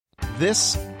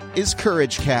This is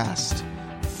Courage Cast.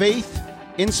 Faith,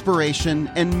 inspiration,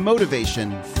 and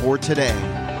motivation for today.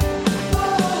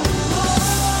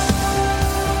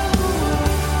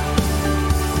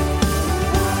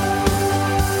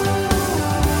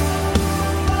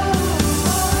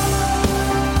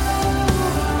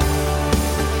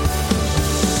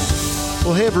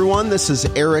 Well, hey everyone, this is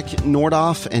Eric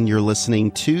Nordoff, and you're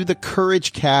listening to the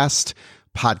Courage Cast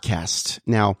podcast.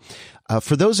 Now,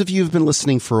 for those of you who've been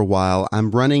listening for a while,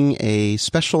 I'm running a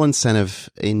special incentive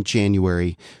in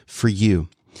January for you.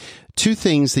 Two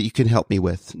things that you can help me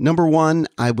with. Number one,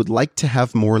 I would like to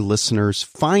have more listeners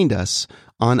find us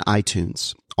on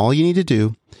iTunes. All you need to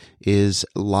do is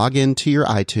log into your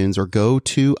iTunes or go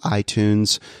to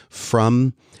iTunes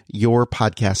from your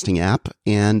podcasting app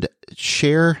and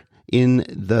share in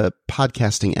the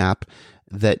podcasting app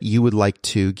that you would like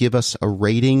to give us a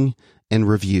rating and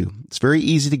review. It's very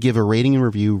easy to give a rating and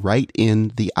review right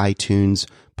in the iTunes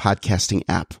podcasting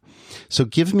app. So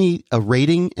give me a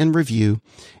rating and review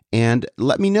and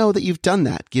let me know that you've done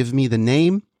that. Give me the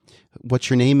name, what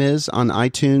your name is on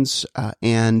iTunes,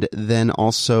 and then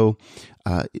also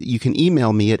you can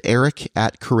email me at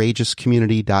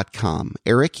eric@courageouscommunity.com.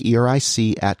 Eric,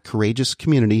 E-R-I-C,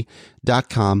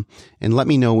 @courageouscommunity.com, and let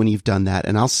me know when you've done that,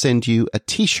 and I'll send you a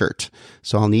t-shirt.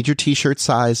 So I'll need your t-shirt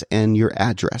size and your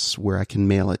address where I can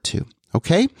mail it to.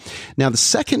 Okay? Now, the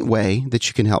second way that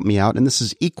you can help me out, and this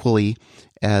is equally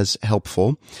as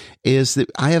helpful, is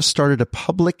that I have started a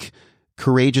public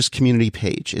Courageous Community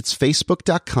page. It's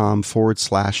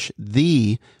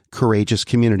facebook.com/the Courageous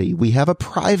Community. We have a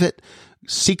private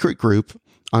secret group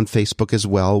on Facebook as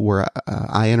well where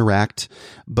I interact,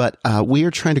 but we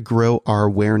are trying to grow our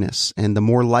awareness. And the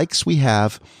more likes we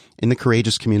have in the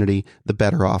Courageous Community, the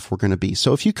better off we're going to be.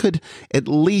 So if you could at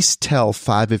least tell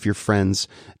 5 of your friends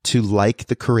to like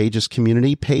the Courageous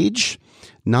Community page,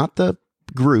 not the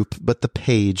group, but the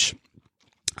page,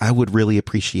 I would really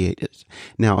appreciate it.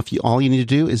 Now, all you need to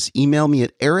do is email me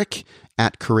at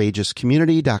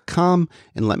eric@courageouscommunity.com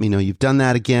and let me know you've done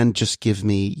that. Again, just give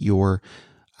me your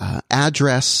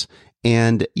address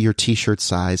and your t-shirt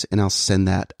size, and I'll send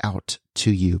that out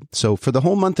to you. So for the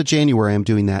whole month of January, I'm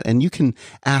doing that, and you can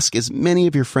ask as many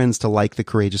of your friends to like the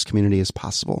Courageous Community as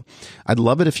possible. I'd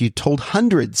love it if you told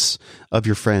hundreds of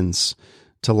your friends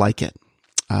to like it.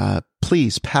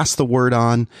 Please pass the word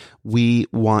on. We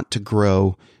want to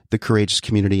grow the Courageous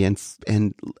Community and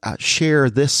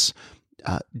share this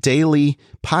daily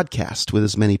podcast with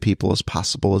as many people as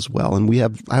possible as well. And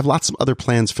I have lots of other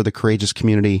plans for the Courageous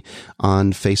Community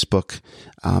on Facebook,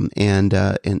 and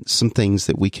some things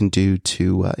that we can do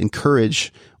to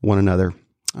encourage one another.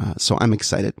 So I'm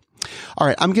excited. All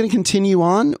right, I'm going to continue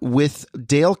on with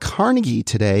Dale Carnegie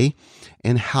today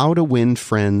and how to win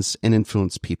friends and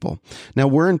influence people. Now,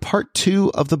 we're in part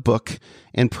 2 of the book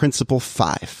and principle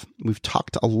 5. We've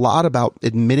talked a lot about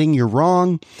admitting you're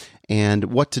wrong and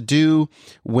what to do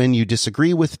when you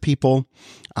disagree with people.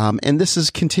 And this is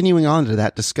continuing on to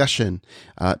that discussion.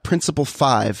 Principle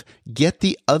 5, get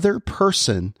the other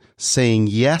person saying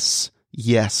yes,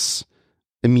 yes,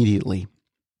 immediately.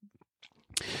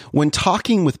 When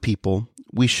talking with people,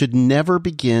 we should never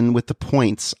begin with the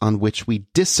points on which we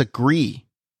disagree.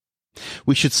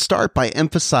 We should start by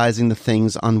emphasizing the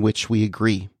things on which we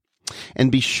agree,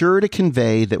 and be sure to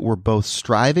convey that we're both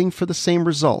striving for the same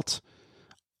result.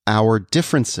 Our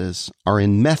differences are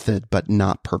in method, but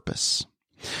not purpose.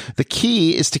 The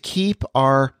key is to keep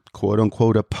our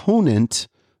quote-unquote opponent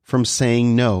from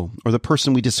saying no, or the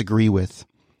person we disagree with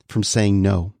from saying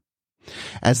no,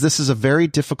 as this is a very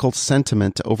difficult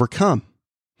sentiment to overcome.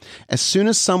 As soon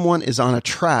as someone is on a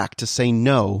track to say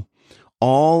no,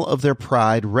 all of their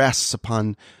pride rests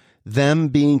upon them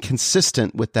being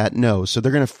consistent with that no. So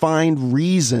they're going to find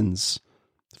reasons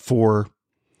for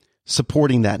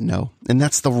supporting that no. And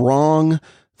that's the wrong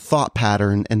thought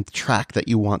pattern and track that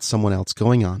you want someone else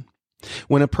going on.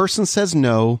 When a person says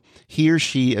no, he or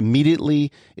she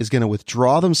immediately is going to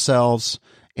withdraw themselves,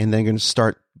 and they're going to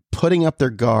start putting up their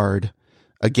guard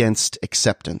against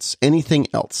acceptance. Anything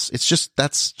else.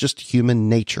 That's just human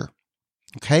nature.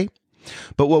 Okay?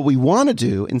 But what we want to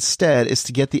do instead is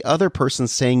to get the other person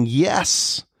saying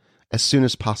yes as soon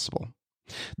as possible.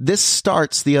 This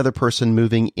starts the other person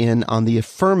moving in on the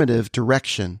affirmative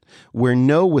direction where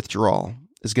no withdrawal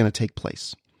is going to take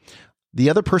place. The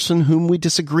other person whom we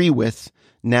disagree with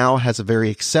now has a very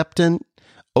acceptant,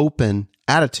 open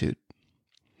attitude.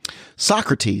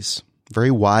 Socrates,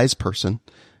 very wise person,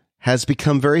 has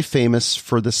become very famous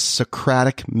for the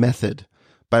Socratic method,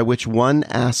 by which one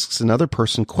asks another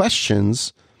person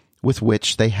questions with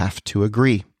which they have to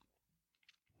agree.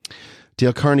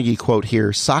 Dale Carnegie quote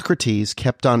here, Socrates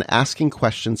kept on asking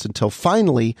questions until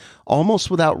finally,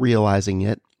 almost without realizing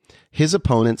it, his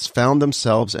opponents found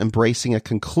themselves embracing a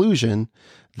conclusion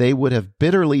they would have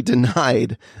bitterly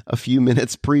denied a few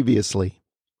minutes previously.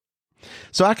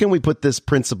 So how can we put this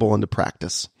principle into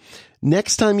practice?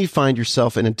 Next time you find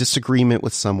yourself in a disagreement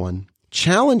with someone,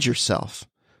 challenge yourself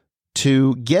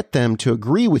to get them to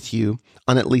agree with you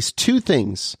on at least two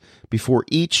things before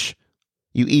you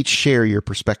each share your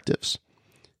perspectives.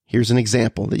 Here's an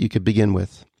example that you could begin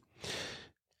with.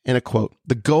 In a quote,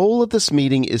 the goal of this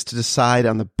meeting is to decide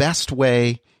on the best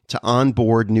way to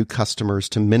onboard new customers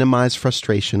to minimize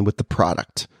frustration with the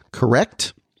product.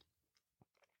 Correct?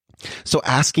 So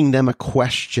asking them a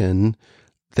question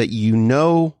that you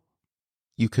know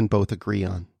you can both agree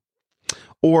on.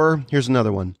 Or here's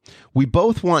another one. We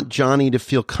both want Johnny to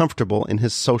feel comfortable in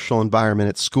his social environment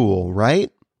at school,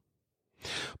 right?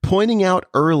 Pointing out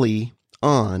early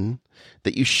on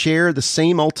that you share the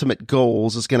same ultimate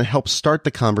goals is going to help start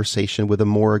the conversation with a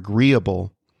more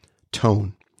agreeable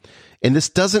tone. And this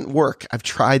doesn't work. I've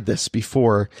tried this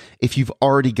before if you've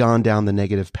already gone down the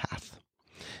negative path.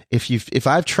 If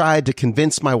I've tried to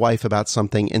convince my wife about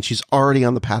something and she's already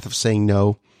on the path of saying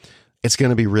no, it's going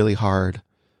to be really hard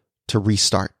to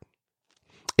restart.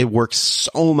 It works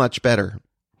so much better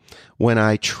when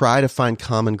I try to find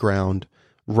common ground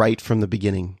right from the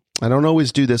beginning. I don't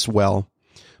always do this well,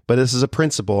 but this is a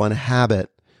principle and a habit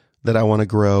that I want to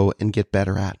grow and get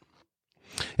better at.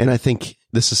 And I think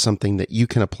this is something that you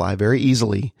can apply very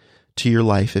easily to your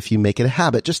life if you make it a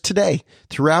habit. Just today,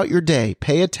 throughout your day,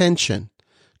 pay attention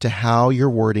to how you're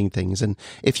wording things. And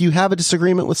if you have a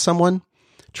disagreement with someone,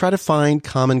 try to find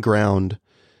common ground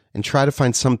and try to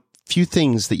find some few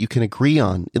things that you can agree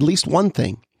on, at least one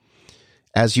thing,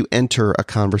 as you enter a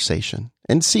conversation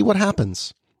and see what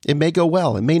happens. It may go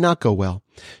well. It may not go well.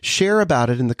 Share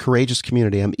about it in the Courageous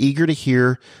community. I'm eager to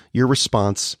hear your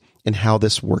response and how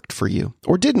this worked for you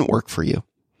or didn't work for you.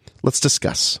 Let's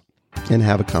discuss and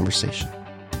have a conversation.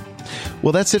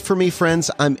 Well, that's it for me,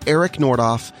 friends. I'm Eric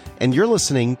Nordoff, and you're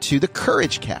listening to the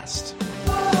Courage Cast.